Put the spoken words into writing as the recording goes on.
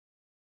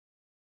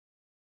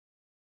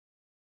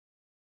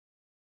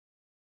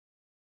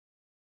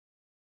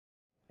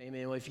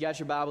Amen. Well, if you got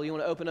your Bible, you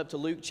want to open up to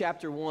Luke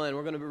chapter 1.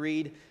 We're going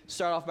to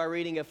start off by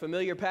reading a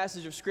familiar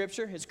passage of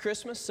Scripture. It's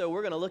Christmas, so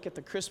we're going to look at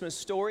the Christmas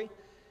story.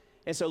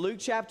 And so Luke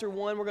chapter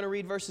 1, we're going to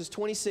read verses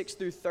 26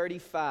 through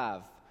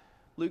 35.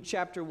 Luke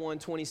chapter 1,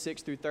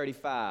 26 through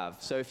 35.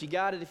 So if you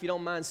got it, if you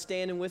don't mind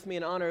standing with me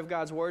in honor of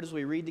God's word as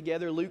we read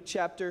together, Luke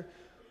chapter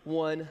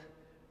 1,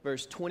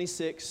 verse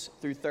 26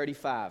 through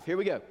 35. Here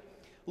we go.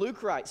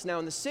 Luke writes, "Now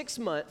in the 6th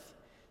month,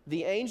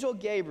 the angel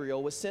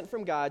Gabriel was sent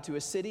from God to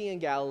a city in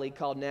Galilee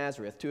called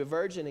Nazareth, to a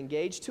virgin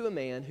engaged to a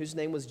man whose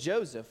name was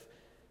Joseph,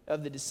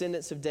 of the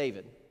descendants of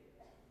David.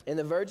 And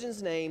the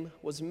virgin's name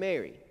was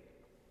Mary.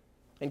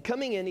 And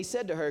coming in, he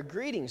said to her,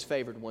 'Greetings,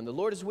 favored one, the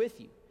Lord is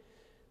with you.'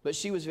 But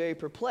she was very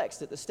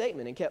perplexed at the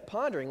statement and kept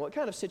pondering what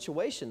kind of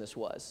situation this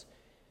was.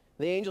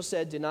 The angel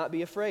said, 'Do not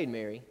be afraid,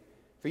 Mary,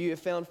 for you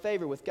have found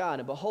favor with God,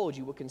 and behold,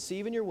 you will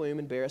conceive in your womb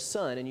and bear a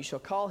son, and you shall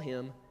call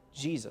him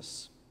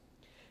Jesus.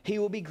 He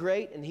will be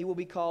great, and he will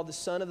be called the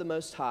Son of the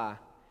Most High.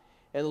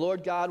 And the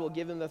Lord God will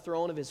give him the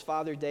throne of his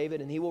father David,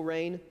 and he will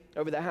reign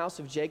over the house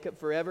of Jacob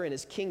forever, and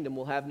his kingdom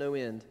will have no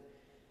end.'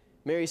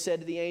 Mary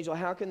said to the angel,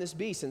 'How can this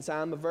be, since I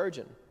am a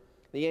virgin?'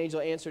 The angel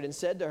answered and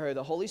said to her,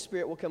 'The Holy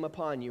Spirit will come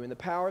upon you, and the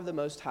power of the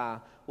Most High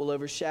will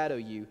overshadow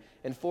you.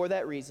 And for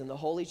that reason, the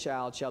Holy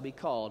Child shall be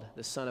called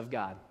the Son of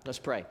God.'" Let's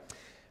pray.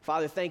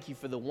 Father, thank you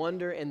for the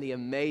wonder and the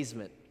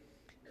amazement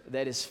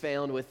that is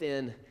found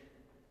within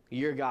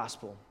your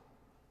gospel.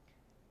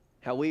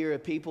 How we are a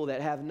people that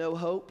have no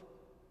hope,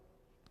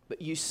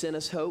 but you sent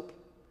us hope.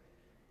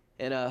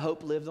 And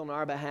hope lived on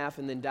our behalf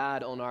and then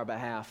died on our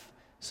behalf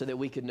so that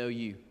we could know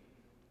you.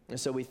 And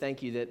so we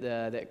thank you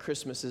that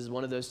Christmas is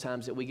one of those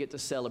times that we get to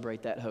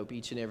celebrate that hope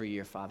each and every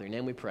year, Father. In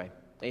your name we pray.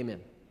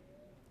 Amen.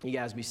 You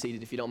guys be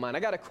seated if you don't mind. I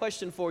got a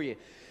question for you.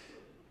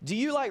 Do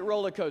you like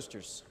roller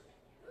coasters?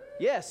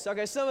 Yes.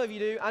 Okay, some of you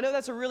do. I know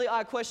that's a really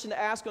odd question to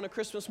ask on a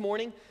Christmas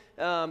morning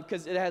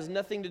because it has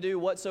nothing to do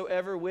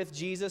whatsoever with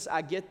Jesus.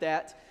 I get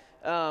that.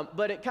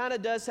 But it kind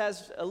of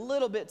has a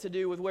little bit to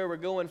do with where we're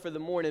going for the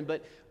morning.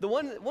 But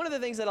one of the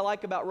things that I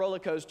like about roller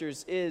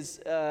coasters is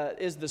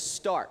the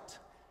start.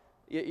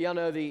 Y'all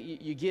know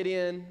you get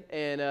in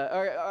and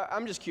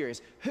I'm just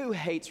curious, who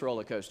hates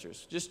roller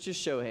coasters? Just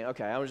show a hand.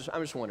 Okay, I'm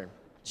just wondering.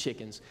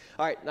 Chickens.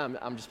 All right, no,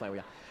 I'm just playing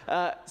with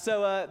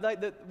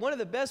y'all. One of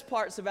the best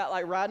parts about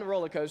like riding a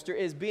roller coaster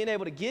is being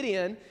able to get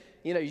in.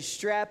 You know, you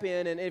strap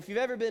in, and if you've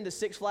ever been to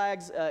Six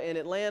Flags in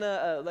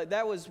Atlanta,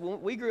 that was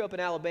we grew up in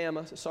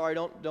Alabama. So sorry,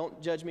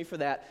 don't judge me for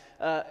that.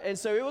 And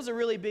so it was a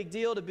really big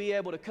deal to be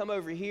able to come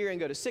over here and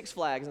go to Six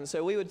Flags. And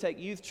so we would take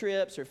youth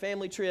trips or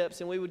family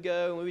trips, and we would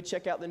go and we would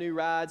check out the new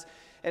rides.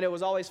 And it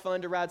was always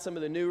fun to ride some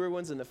of the newer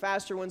ones and the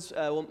faster ones.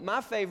 Well,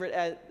 my favorite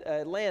at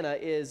Atlanta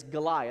is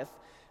Goliath.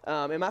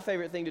 And my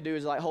favorite thing to do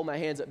is like hold my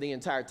hands up the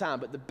entire time.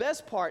 But the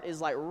best part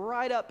is like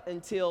right up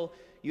until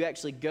you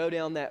actually go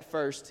down that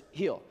first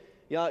hill.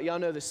 Y'all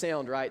know the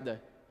sound, right? The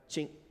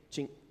chink,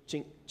 chink,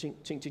 chink, chink,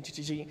 chink, chink,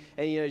 chink, chink,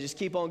 and just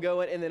keep on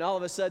going. And then all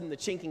of a sudden the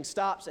chinking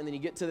stops, and then you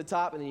get to the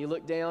top, and then you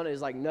look down, and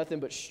it's like nothing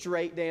but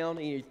straight down,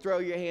 and you throw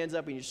your hands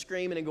up, and you're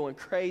screaming and going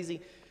crazy.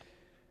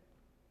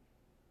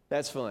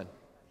 That's fun.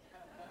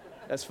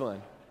 That's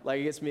fun. Like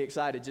it gets me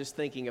excited just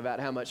thinking about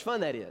how much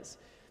fun that is.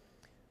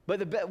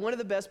 But one of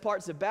the best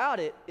parts about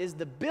it is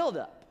the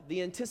buildup,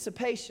 the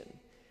anticipation,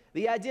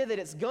 the idea that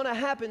it's going to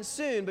happen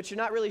soon, but you're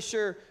not really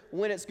sure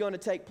when it's going to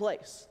take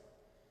place.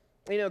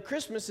 You know,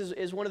 Christmas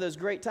is one of those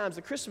great times.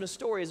 The Christmas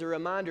story is a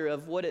reminder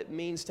of what it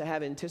means to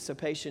have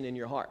anticipation in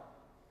your heart.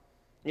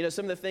 You know,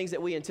 some of the things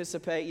that we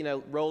anticipate,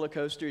 roller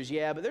coasters,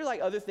 yeah, but there's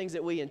like other things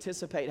that we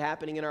anticipate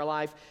happening in our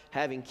life,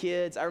 having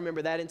kids. I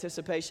remember that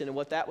anticipation and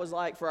what that was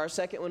like. For our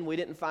second one, we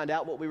didn't find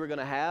out what we were going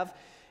to have.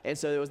 And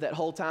so there was that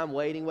whole time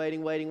waiting.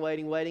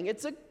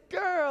 It's a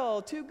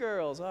girl, 2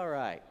 girls, all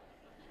right.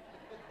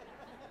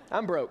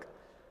 I'm broke.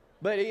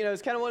 But,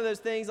 it's kind of one of those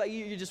things, like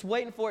you're just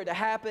waiting for it to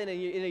happen, and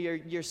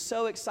you're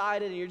so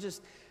excited, and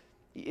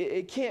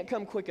it can't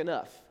come quick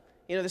enough.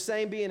 The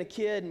same being a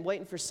kid and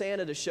waiting for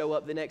Santa to show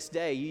up the next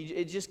day.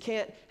 It just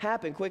can't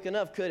happen quick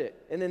enough, could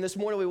it? And then this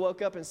morning we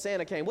woke up and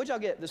Santa came. What'd y'all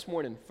get this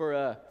morning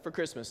for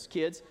Christmas,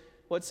 kids?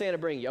 What'd Santa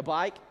bring you? A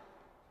bike?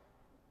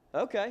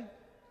 Okay.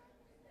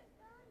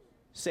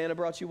 Santa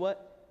brought you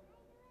what?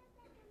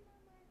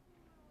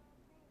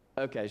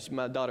 Okay,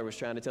 my daughter was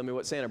trying to tell me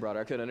what Santa brought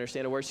her. I couldn't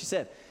understand a word she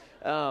said.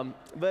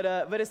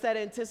 But it's that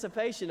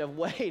anticipation of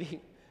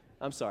waiting.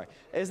 I'm sorry.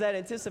 It's that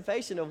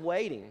anticipation of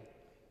waiting.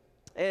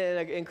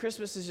 And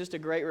Christmas is just a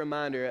great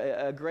reminder,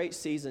 a great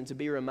season to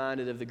be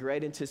reminded of the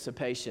great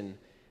anticipation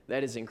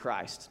that is in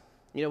Christ.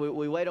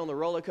 We wait on the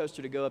roller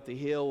coaster to go up the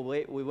hill.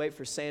 We wait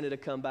for Santa to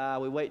come by.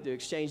 We wait to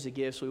exchange the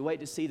gifts. We wait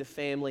to see the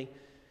family.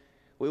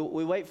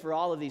 We wait for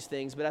all of these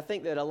things. But I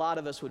think that a lot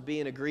of us would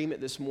be in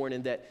agreement this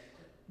morning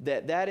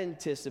that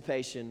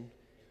anticipation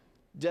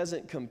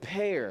doesn't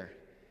compare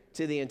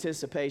to the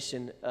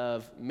anticipation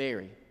of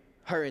Mary,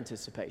 her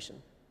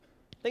anticipation.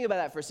 Think about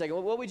that for a second.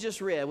 What we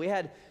just read, we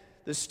had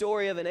the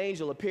story of an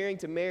angel appearing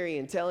to Mary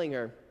and telling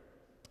her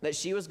that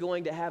she was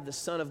going to have the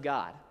Son of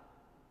God,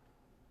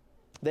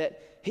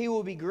 that he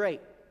will be great,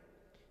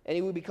 and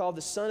he will be called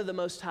the Son of the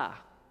Most High.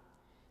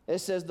 It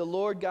says, the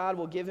Lord God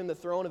will give him the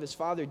throne of his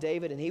father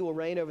David, and he will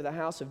reign over the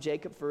house of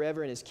Jacob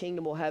forever, and his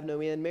kingdom will have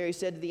no end. Mary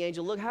said to the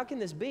angel, look, how can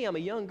this be? I'm a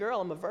young girl.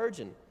 I'm a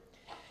virgin.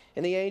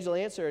 And the angel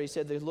answered, he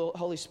said, the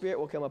Holy Spirit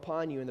will come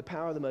upon you, and the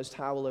power of the Most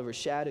High will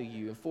overshadow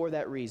you. And for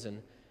that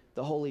reason,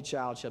 the Holy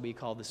Child shall be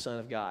called the Son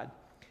of God.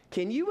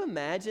 Can you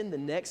imagine the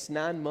next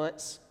 9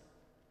 months?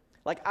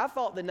 Like, I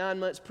thought the 9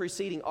 months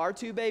preceding our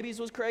two babies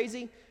was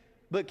crazy,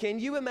 but can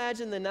you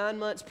imagine the 9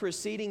 months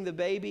preceding the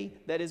baby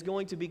that is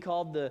going to be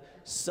called the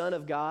Son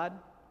of God?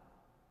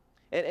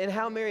 And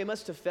how Mary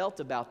must have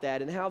felt about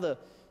that, and how the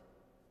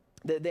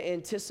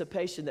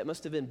anticipation that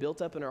must have been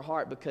built up in her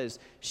heart, because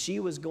she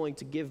was going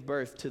to give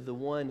birth to the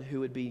one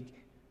who would be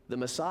the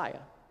Messiah,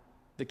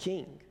 the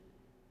King.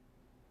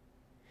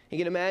 You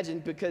can imagine,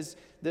 because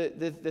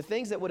the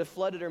things that would have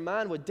flooded her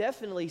mind would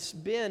definitely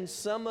been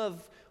some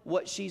of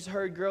what she's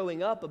heard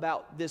growing up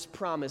about this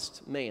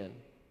promised man.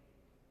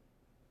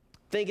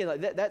 Thinking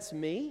like, that's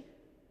me?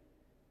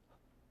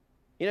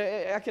 You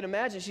know, I can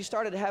imagine she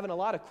started having a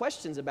lot of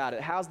questions about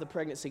it. How's the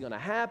pregnancy going to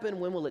happen?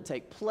 When will it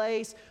take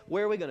place?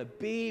 Where are we going to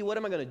be? What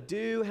am I going to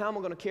do? How am I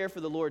going to care for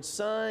the Lord's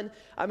Son?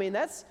 I mean,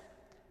 I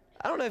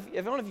don't know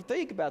if you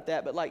think about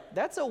that, but like,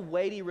 that's a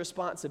weighty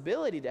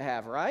responsibility to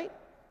have, right?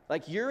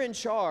 Like, you're in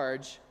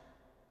charge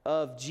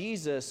of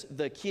Jesus,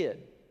 the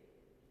kid.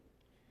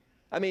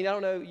 I mean, I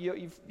don't know,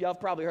 y'all have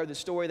probably heard the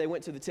story. They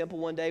went to the temple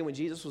one day when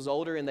Jesus was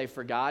older, and they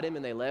forgot him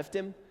and they left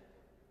him.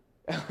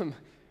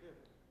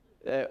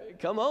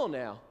 Come on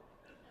now.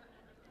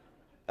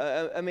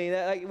 I mean,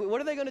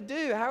 what are they going to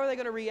do? How are they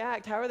going to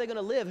react? How are they going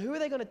to live? Who are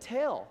they going to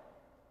tell?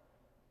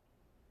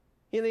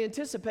 You know, the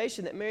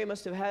anticipation that Mary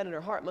must have had in her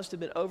heart must have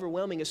been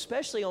overwhelming,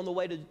 especially on the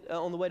way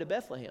to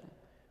Bethlehem,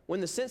 when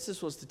the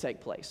census was to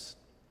take place.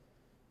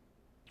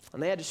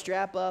 And they had to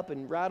strap up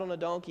and ride on a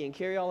donkey and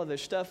carry all of their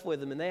stuff with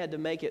them, and they had to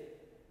make it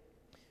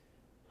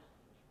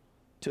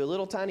to a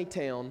little tiny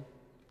town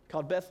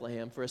called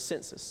Bethlehem for a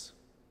census.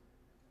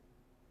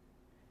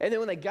 And then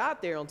when they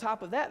got there, on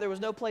top of that, there was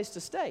no place to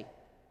stay.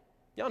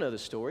 Y'all know the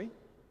story.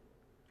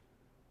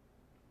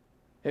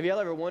 Have y'all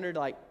ever wondered,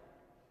 like,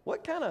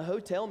 what kind of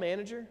hotel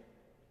manager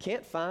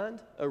can't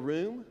find a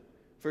room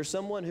for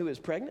someone who is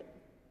pregnant?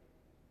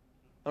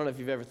 I don't know if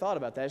you've ever thought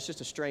about that. It's just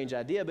a strange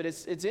idea, but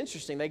it's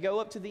interesting. They go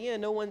up to the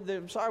inn.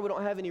 They're sorry, we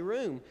don't have any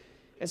room.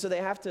 And so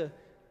they have to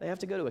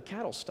go to a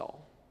cattle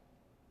stall.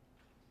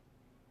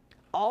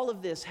 All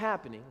of this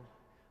happening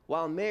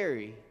while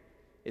Mary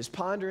is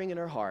pondering in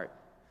her heart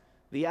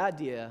the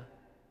idea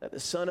that the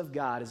Son of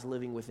God is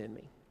living within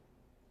me.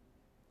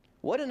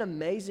 What an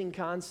amazing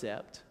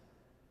concept.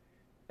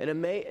 An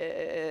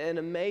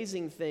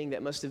amazing thing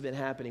that must have been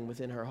happening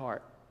within her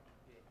heart.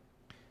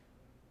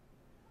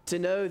 To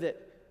know that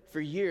for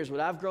years, what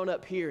I've grown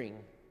up hearing,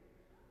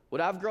 what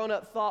I've grown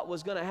up thought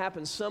was going to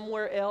happen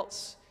somewhere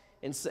else,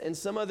 in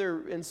some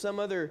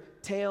other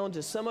town,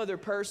 to some other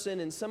person,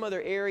 in some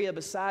other area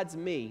besides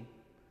me,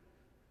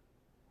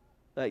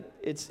 like,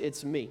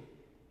 it's me.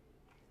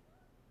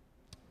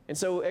 And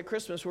so at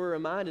Christmas, we're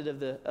reminded of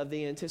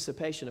the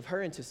anticipation, of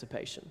her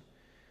anticipation.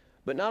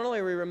 But not only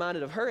are we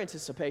reminded of her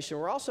anticipation,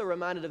 we're also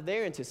reminded of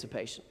their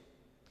anticipation.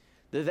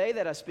 The they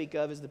that I speak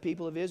of is the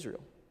people of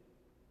Israel.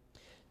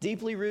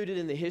 Deeply rooted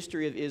in the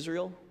history of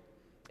Israel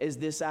is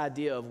this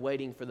idea of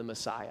waiting for the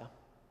Messiah.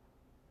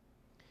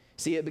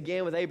 See, it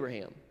began with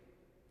Abraham.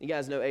 You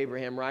guys know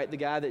Abraham, right? The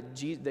guy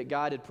that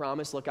God had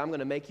promised, look, I'm going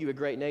to make you a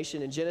great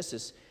nation. In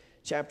Genesis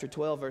chapter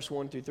 12, verse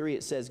 1 through 3,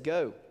 it says,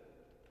 Go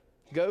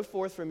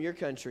forth from your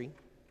country,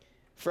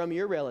 from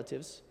your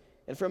relatives,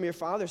 and from your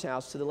father's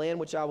house to the land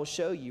which I will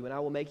show you, and I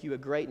will make you a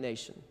great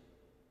nation.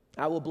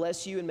 I will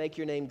bless you and make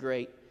your name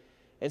great,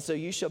 and so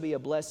you shall be a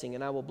blessing,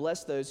 and I will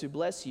bless those who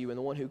bless you, and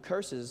the one who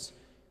curses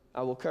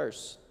I will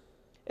curse.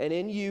 And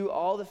in you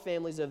all the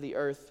families of the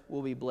earth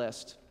will be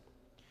blessed.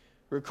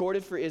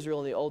 Recorded for Israel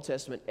in the Old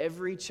Testament,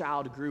 every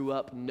child grew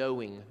up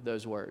knowing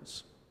those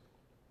words.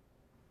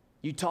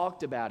 You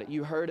talked about it,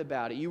 you heard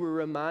about it, you were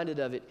reminded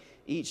of it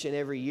each and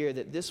every year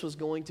that this was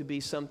going to be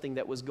something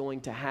that was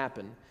going to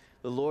happen.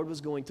 The Lord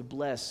was going to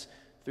bless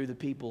through the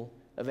people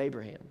of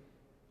Abraham.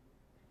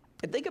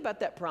 And think about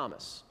that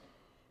promise.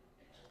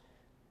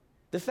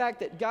 The fact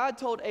that God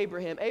told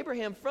Abraham,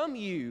 Abraham, from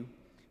you,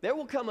 there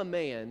will come a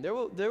man, there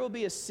will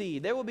be a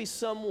seed, there will be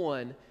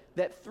someone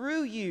that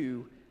through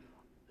you,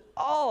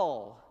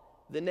 all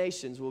the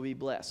nations will be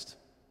blessed.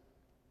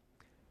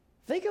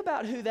 Think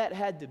about who that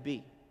had to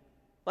be.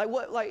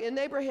 Like in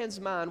Abraham's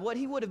mind, what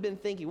he would have been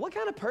thinking, what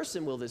kind of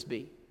person will this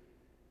be?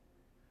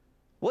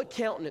 What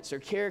countenance or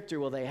character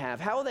will they have?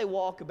 How will they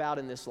walk about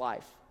in this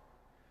life?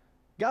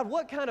 God,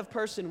 what kind of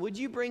person would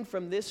you bring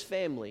from this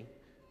family?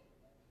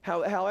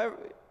 However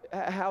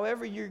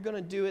you're going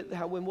to do it,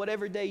 when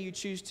whatever day you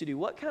choose to do,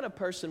 what kind of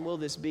person will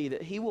this be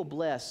that he will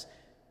bless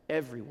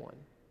everyone?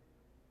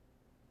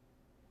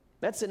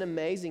 That's an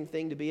amazing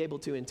thing to be able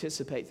to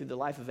anticipate through the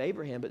life of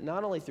Abraham, but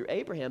not only through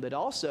Abraham, but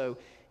also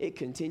it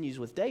continues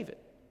with David.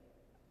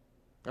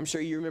 I'm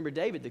sure you remember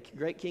David, the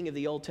great king of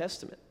the Old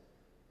Testament.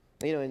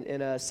 You know,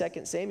 in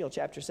 2 Samuel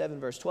chapter 7,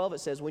 verse 12, it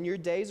says, when your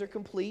days are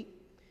complete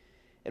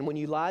And when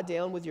you lie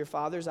down with your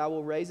fathers, I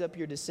will raise up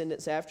your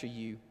descendants after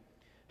you,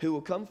 who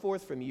will come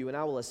forth from you, and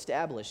I will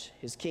establish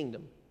his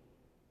kingdom.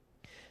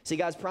 See,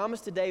 God's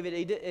promise to David,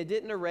 it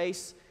didn't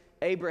erase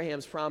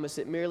Abraham's promise.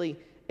 It merely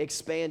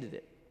expanded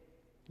it.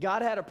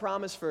 God had a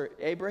promise for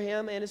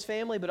Abraham and his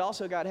family, but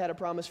also God had a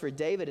promise for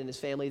David and his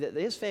family, that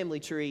his family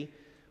tree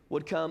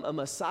would come a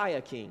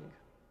Messiah king.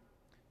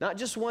 Not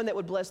just one that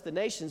would bless the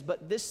nations,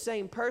 but this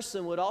same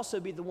person would also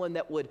be the one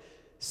that would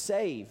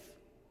save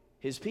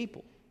his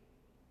people.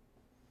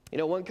 You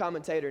know, one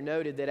commentator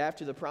noted that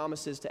after the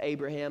promises to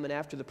Abraham and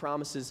after the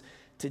promises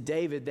to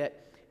David,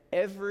 that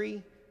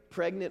every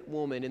pregnant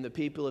woman in the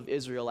people of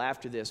Israel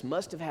after this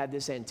must have had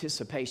this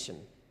anticipation.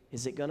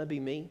 Is it going to be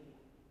me?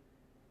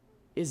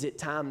 Is it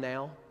time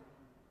now?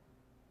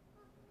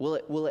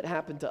 Will it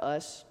happen to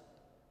us?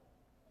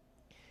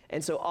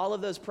 And so all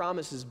of those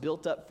promises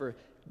built up for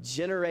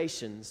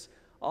generations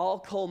all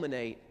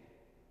culminate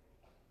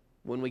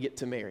when we get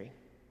to Mary.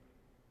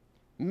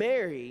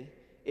 Mary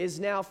is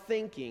now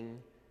thinking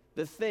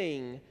the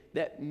thing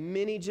that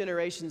many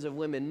generations of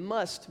women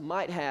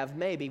might have,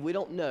 maybe, we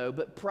don't know,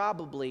 but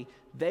probably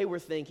they were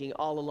thinking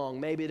all along,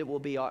 maybe it will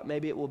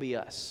be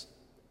us.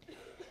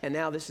 And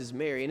now this is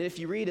Mary. And if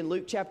you read in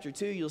Luke chapter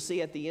 2, you'll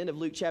see at the end of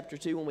Luke chapter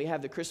 2, when we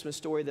have the Christmas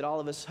story that all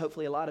of us,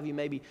 hopefully a lot of you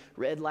maybe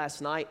read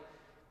last night,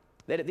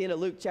 that at the end of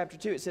Luke chapter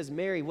 2, it says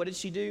Mary, what did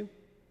she do?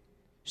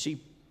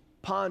 She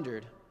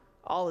pondered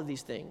all of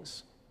these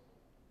things.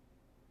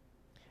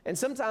 And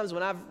sometimes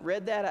when I've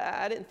read that,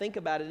 I didn't think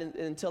about it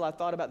until I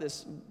thought about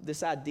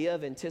this idea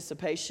of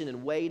anticipation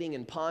and waiting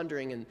and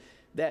pondering, and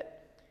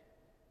that,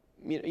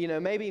 you know,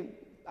 maybe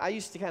I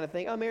used to kind of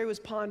think, oh, Mary was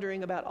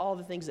pondering about all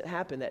the things that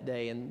happened that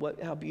day and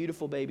how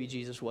beautiful baby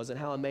Jesus was and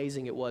how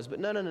amazing it was. But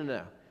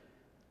no.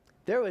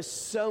 There was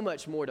so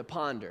much more to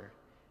ponder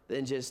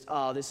than just,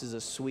 oh, this is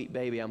a sweet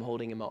baby I'm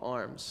holding in my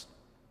arms.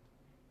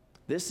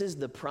 This is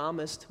the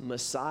promised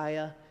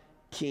Messiah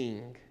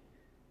King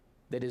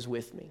that is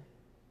with me,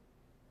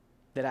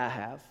 that I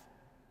have.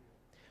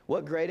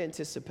 What great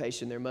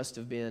anticipation there must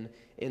have been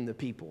in the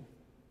people.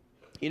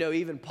 You know,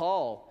 even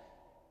Paul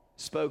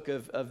spoke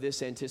of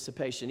this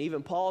anticipation.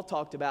 Even Paul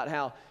talked about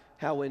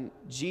how when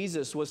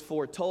Jesus was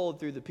foretold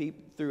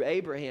through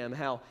Abraham,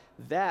 how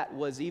that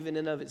was even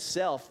in of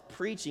itself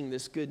preaching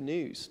this good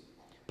news.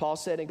 Paul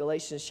said in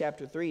Galatians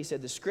chapter 3, he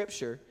said, the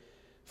scripture,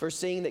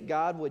 foreseeing that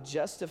God would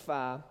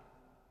justify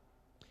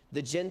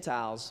the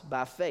Gentiles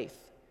by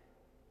faith.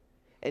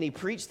 And he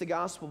preached the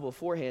gospel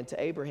beforehand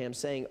to Abraham,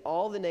 saying,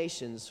 all the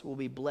nations will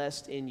be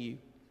blessed in you.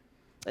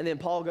 And then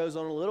Paul goes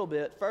on a little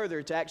bit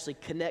further to actually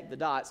connect the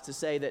dots to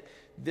say that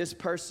this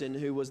person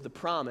who was the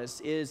promise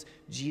is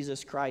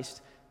Jesus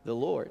Christ the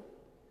Lord.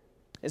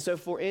 And so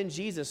for in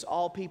Jesus,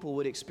 all people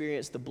would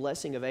experience the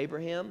blessing of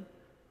Abraham,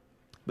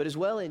 but as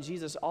well in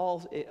Jesus,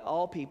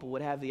 all people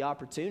would have the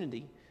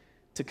opportunity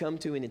to come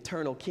to an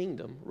eternal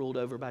kingdom ruled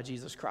over by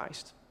Jesus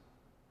Christ.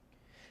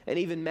 And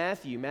even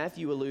Matthew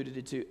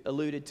alluded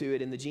to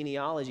it in the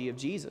genealogy of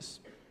Jesus,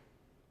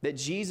 that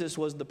Jesus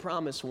was the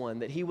promised one,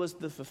 that he was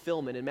the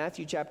fulfillment. In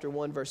Matthew chapter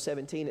 1, verse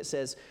 17, it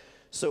says,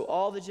 so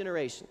all the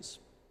generations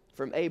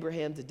from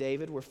Abraham to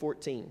David were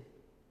 14.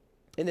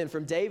 And then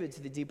from David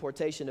to the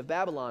deportation of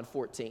Babylon,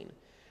 14.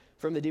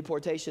 From the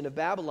deportation of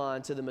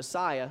Babylon to the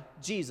Messiah,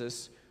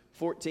 Jesus,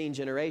 14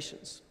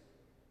 generations.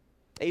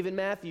 Even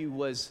Matthew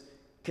was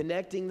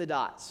connecting the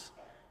dots,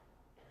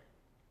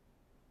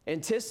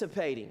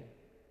 anticipating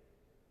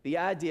the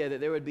idea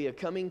that there would be a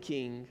coming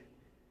king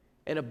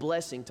and a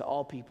blessing to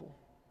all people.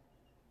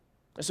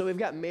 And so we've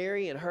got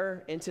Mary and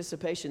her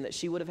anticipation that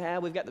she would have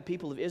had. We've got the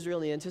people of Israel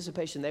and the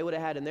anticipation they would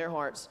have had in their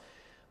hearts.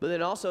 But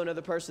then also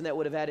another person that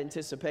would have had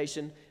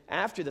anticipation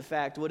after the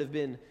fact would have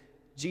been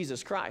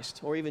Jesus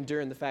Christ, or even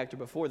during the fact or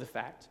before the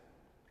fact,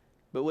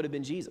 but would have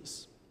been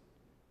Jesus.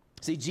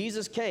 See,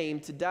 Jesus came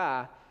to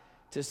die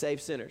to save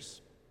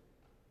sinners.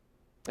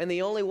 And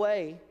the only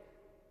way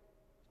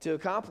to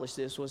accomplish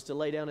this was to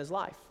lay down his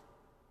life,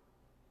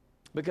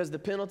 because the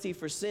penalty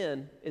for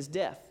sin is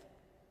death.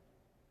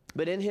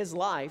 But in his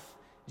life,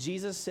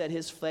 Jesus set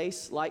his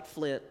face like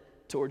flint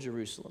toward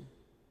Jerusalem.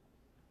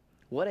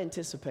 What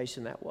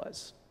anticipation that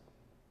was.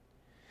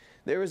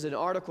 There was an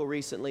article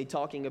recently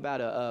talking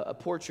about a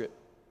portrait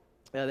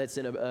that's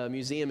in a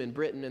museum in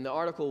Britain, and the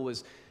article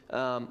was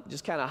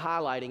just kind of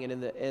highlighting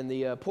it, and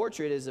the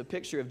portrait is a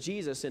picture of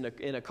Jesus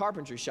in a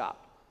carpentry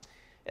shop.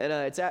 And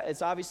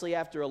it's obviously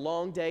after a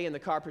long day in the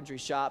carpentry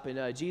shop,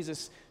 and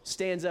Jesus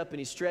stands up and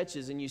he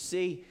stretches, and you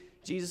see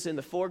Jesus in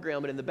the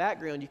foreground, but in the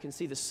background you can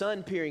see the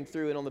sun peering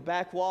through, and on the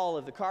back wall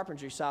of the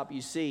carpentry shop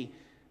you see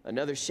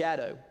another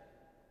shadow.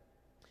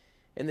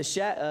 And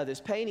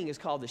this painting is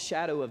called The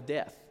Shadow of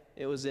Death.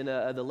 It was in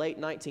the late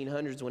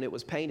 1900s when it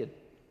was painted.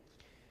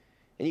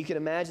 And you can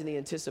imagine the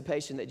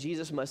anticipation that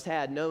Jesus must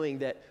have, knowing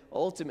that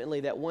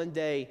ultimately that one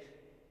day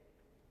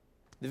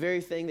the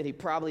very thing that he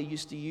probably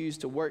used to use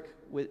to work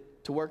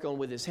on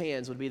with his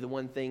hands would be the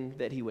one thing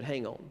that he would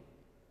hang on.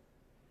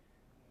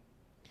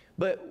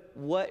 But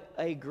what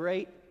a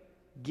great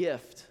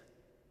gift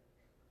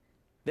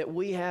that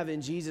we have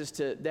in Jesus,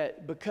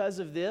 that because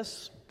of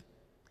this,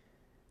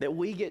 that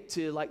we get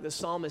to, like the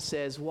psalmist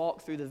says,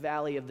 walk through the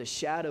valley of the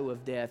shadow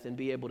of death and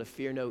be able to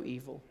fear no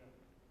evil,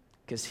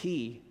 because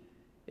he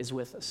is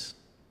with us.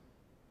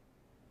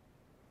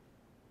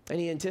 And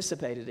he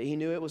anticipated it. He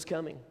knew it was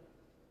coming.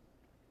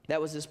 That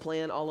was his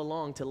plan all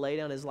along, to lay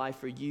down his life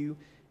for you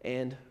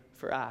and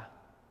for I.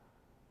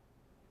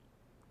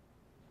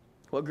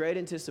 What great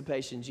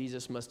anticipation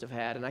Jesus must have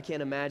had. And I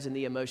can't imagine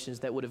the emotions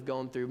that would have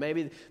gone through.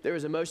 Maybe there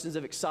was emotions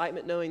of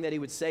excitement knowing that he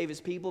would save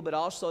his people, but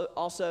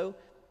also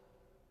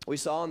we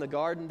saw in the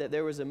garden that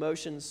there was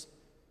emotions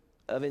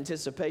of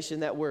anticipation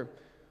that were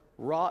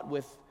wrought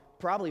with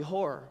probably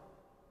horror.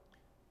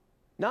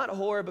 Not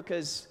horror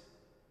because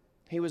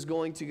he was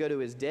going to go to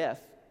his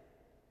death,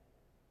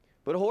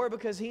 but horror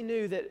because he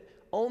knew that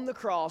on the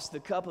cross, the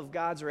cup of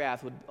God's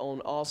wrath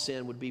on all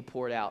sin would be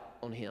poured out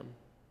on him.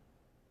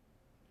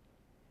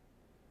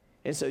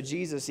 And so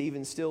Jesus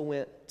even still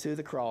went to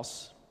the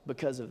cross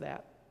because of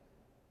that.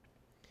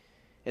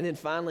 And then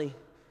finally,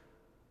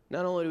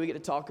 not only do we get to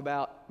talk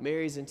about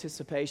Mary's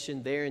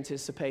anticipation, their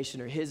anticipation,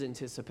 or his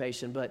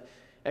anticipation, but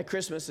at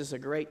Christmas is a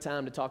great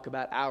time to talk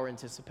about our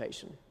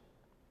anticipation.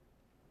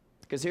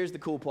 Because here's the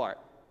cool part.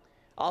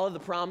 All of the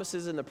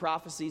promises and the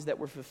prophecies that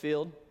were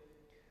fulfilled,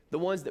 the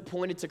ones that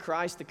pointed to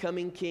Christ, the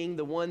coming King,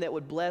 the one that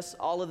would bless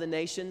all of the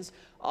nations,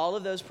 all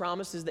of those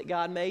promises that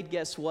God made,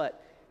 guess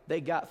what? They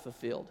got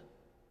fulfilled.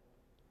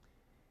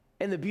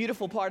 And the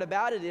beautiful part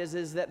about it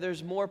is that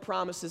there's more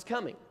promises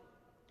coming.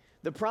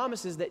 The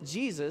promise is that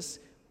Jesus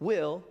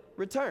will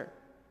return.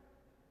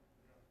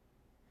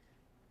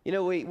 You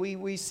know,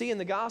 we see in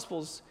the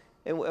Gospels,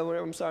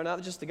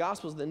 not just the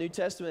Gospels, the New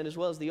Testament as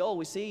well as the Old,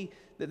 we see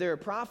that there are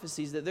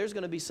prophecies that there's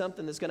going to be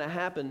something that's going to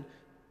happen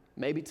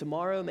maybe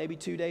tomorrow, maybe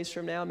 2 days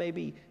from now,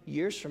 maybe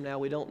years from now,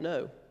 we don't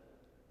know.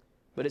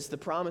 But it's the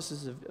promise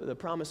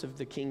of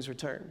the King's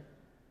return.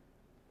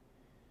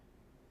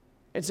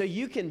 And so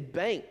you can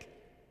bank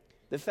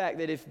the fact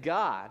that if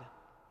God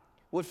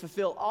would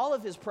fulfill all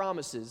of his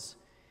promises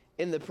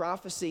in the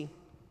prophecy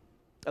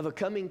of a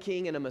coming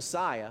King and a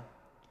Messiah,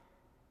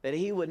 that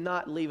he would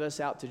not leave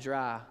us out to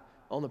dry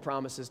on the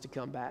promises to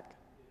come back.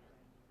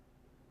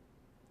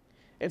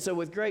 And so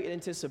with great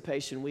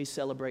anticipation, we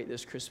celebrate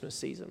this Christmas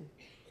season.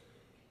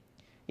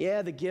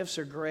 Yeah, the gifts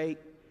are great.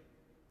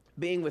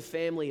 Being with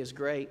family is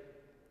great.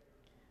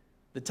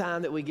 The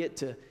time that we get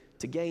to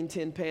gain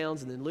 10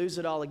 pounds and then lose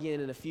it all again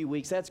in a few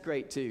weeks, that's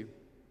great too.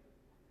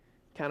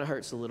 Kind of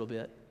hurts a little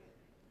bit.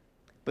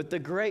 But the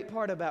great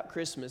part about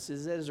Christmas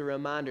is that it's a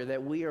reminder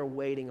that we are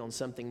waiting on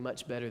something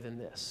much better than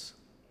this.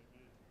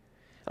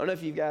 I don't know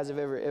if you guys have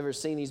ever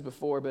seen these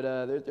before,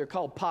 but they're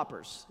called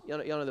poppers. Y'all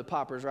know the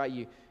poppers, right?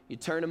 You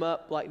turn them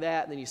up like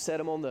that, and then you set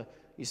them on the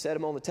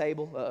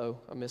table. Uh-oh,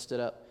 I messed it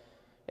up.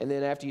 And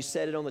then after you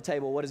set it on the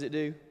table, what does it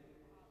do?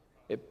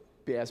 It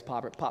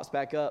pops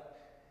back up.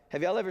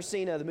 Have y'all ever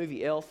seen the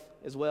movie Elf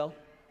as well?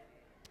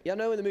 Y'all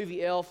know in the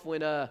movie Elf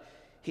when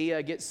he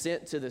gets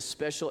sent to the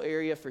special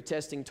area for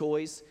testing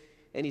toys,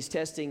 and he's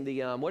testing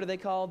the, what are they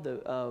called?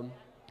 The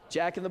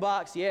Jack in the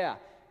Box? Yeah.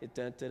 And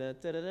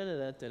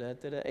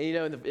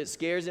it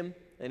scares him,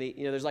 and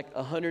there's like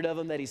 100 of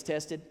them that he's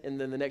tested, and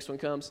then the next one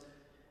comes,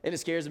 and it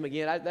scares him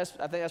again. I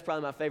think that's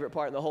probably my favorite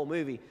part in the whole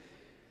movie.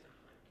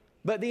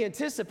 But the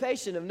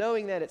anticipation of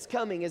knowing that it's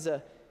coming is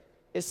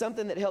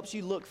something that helps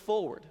you look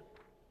forward.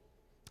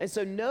 And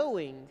so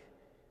knowing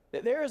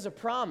that there is a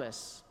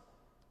promise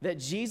that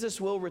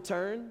Jesus will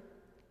return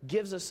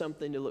gives us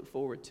something to look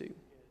forward to.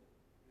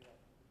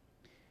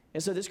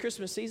 And so this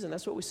Christmas season,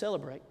 that's what we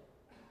celebrate.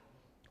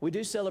 We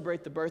do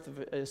celebrate the birth of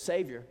a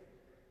Savior,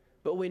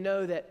 but we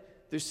know that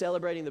through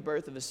celebrating the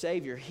birth of a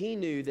Savior, he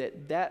knew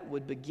that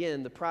would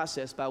begin the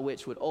process by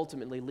which would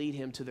ultimately lead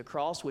him to the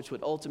cross, which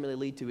would ultimately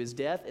lead to his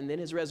death, and then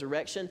his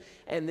resurrection,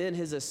 and then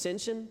his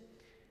ascension,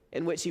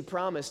 in which he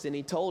promised and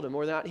he told him,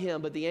 or not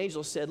him, but the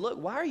angel said, look,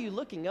 why are you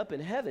looking up in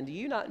heaven? Do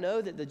you not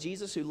know that the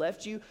Jesus who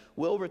left you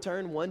will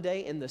return one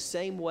day in the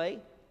same way?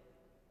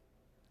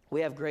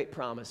 We have great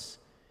promise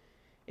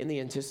in the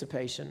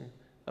anticipation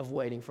of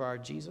waiting for our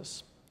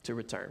Jesus to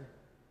return.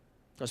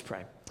 Let's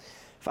pray.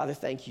 Father,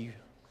 thank you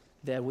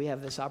that we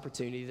have this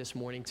opportunity this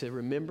morning to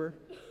remember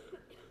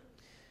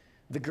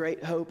the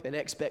great hope and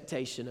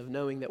expectation of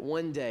knowing that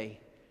one day,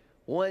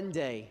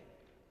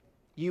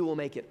 you will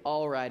make it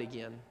all right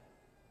again.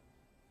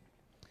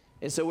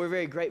 And so we're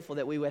very grateful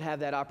that we would have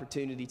that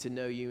opportunity to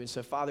know you. And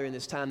so, Father, in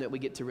this time that we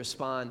get to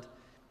respond,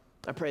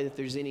 I pray that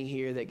there's any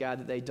here that, God,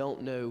 that they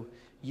don't know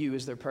you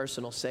as their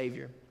personal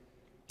Savior,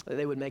 that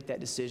they would make that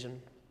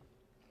decision.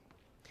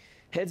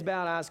 Heads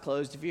bowed, eyes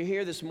closed. If you're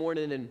here this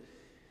morning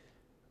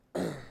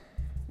and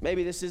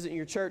maybe this isn't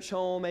your church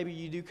home, maybe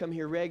you do come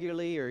here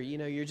regularly, or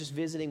you're just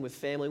visiting with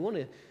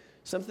family,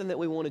 something that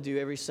we want to do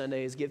every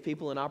Sunday is give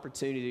people an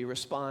opportunity to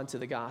respond to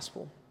the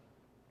gospel.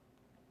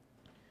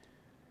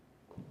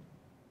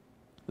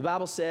 The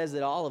Bible says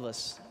that all of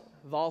us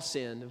have all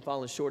sinned and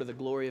fallen short of the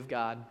glory of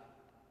God.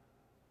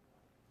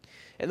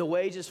 And the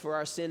wages for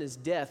our sin is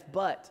death,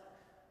 but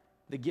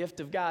the gift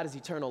of God is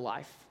eternal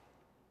life.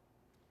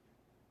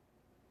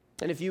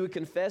 And if you would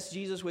confess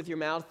Jesus with your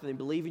mouth and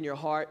believe in your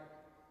heart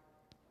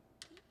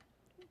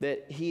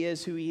that he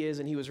is who he is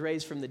and he was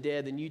raised from the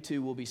dead, then you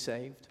too will be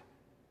saved.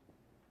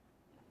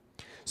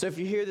 So if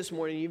you're here this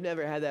morning, you've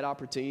never had that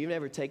opportunity, you've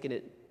never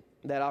taken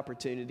that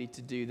opportunity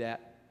to do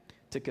that,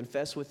 to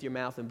confess with your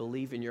mouth and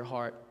believe in your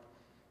heart,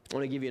 I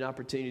want to give you an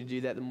opportunity to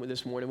do that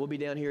this morning. We'll be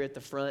down here at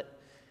the front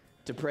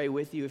to pray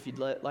with you if you'd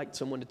like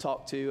someone to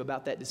talk to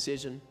about that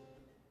decision.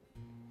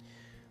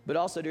 But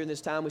also during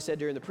this time, we said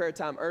during the prayer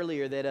time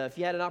earlier that if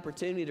you had an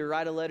opportunity to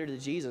write a letter to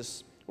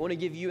Jesus, I want to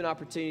give you an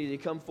opportunity to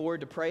come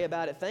forward to pray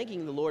about it,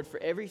 thanking the Lord for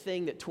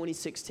everything that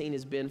 2016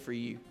 has been for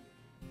you.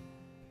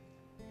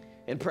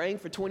 And praying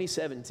for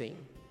 2017.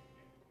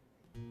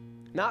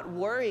 Not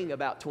worrying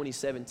about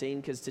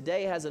 2017, because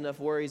today has enough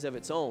worries of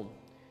its own.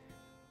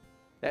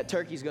 That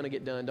turkey's going to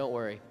get done, don't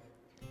worry.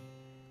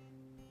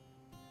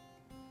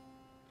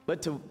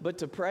 But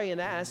to pray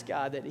and ask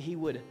God that he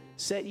would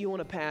set you on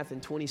a path in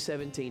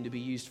 2017 to be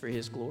used for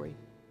his glory.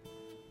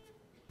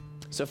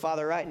 So,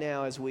 Father, right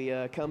now as we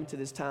come to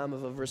this time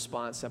of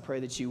response, I pray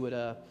that you would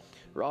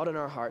wrought in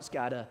our hearts,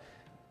 God,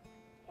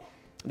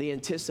 the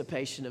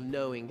anticipation of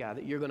knowing, God,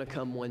 that you're going to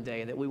come one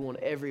day and that we want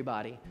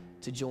everybody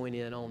to join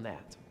in on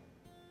that.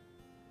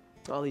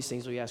 All these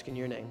things we ask in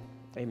your name.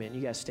 Amen.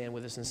 You guys stand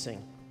with us and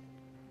sing.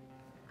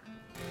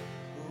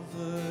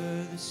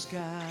 Over the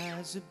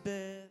skies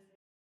above.